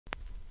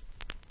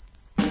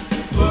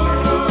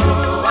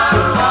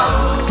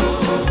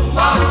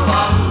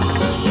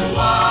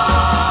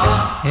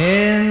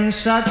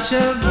such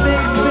a big,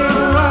 big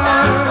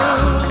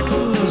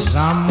world,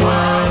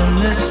 somewhere in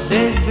this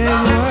big, big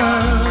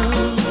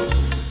world,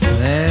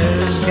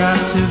 there's got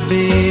to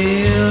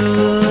be a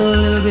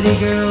little bitty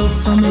girl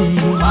for me.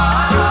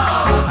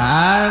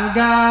 I've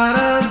got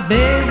a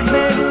big,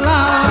 big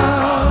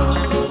love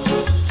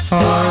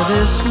for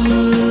this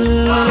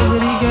little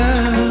bitty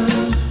girl.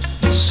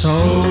 So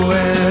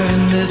where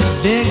in this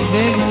big,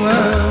 big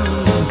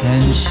world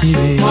can she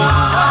be?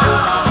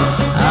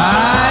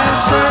 I've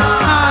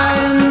searched high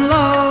and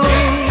low,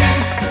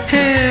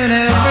 in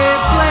every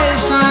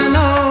place I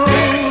know.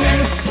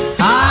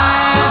 I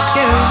ask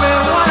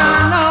everyone I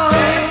know,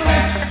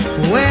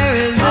 where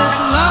is this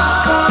love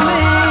for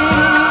me?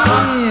 I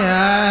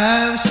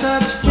have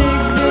such big,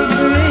 big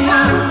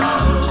dreams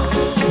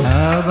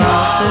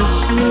about this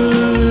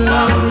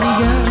little bitty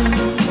girl.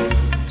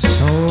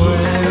 So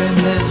where in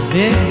this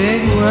big,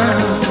 big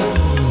world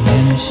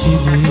can she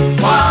be?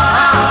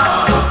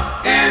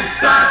 Wow, in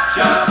such a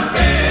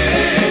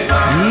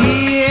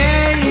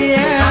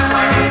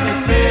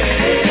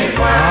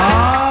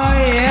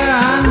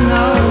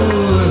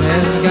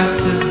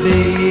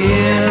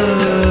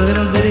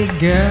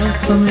girl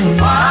for me.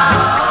 I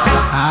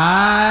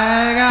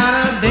got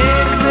a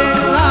big, big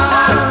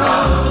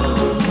love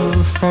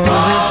for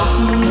this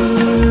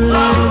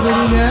little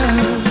bitty girl.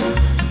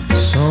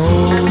 So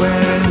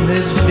where in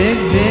this big,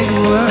 big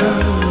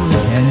world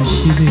can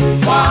she be?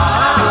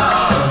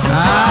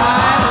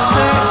 I've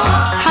searched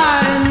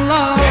high and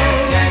low,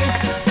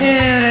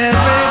 in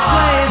every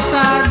place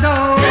I go.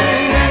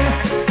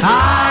 I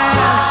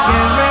ask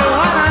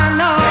everyone I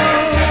know,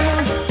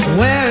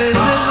 where is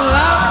this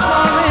love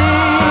for me?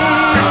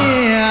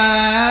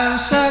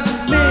 Such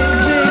big,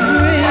 big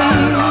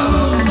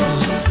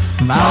dreams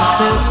about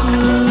this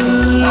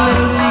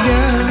little bitty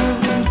girl.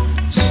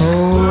 So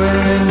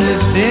where in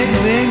this big,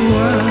 big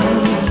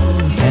world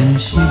can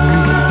she be?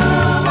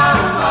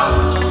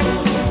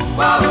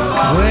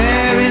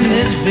 Where in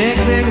this big,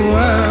 big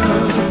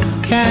world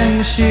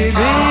can she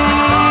be?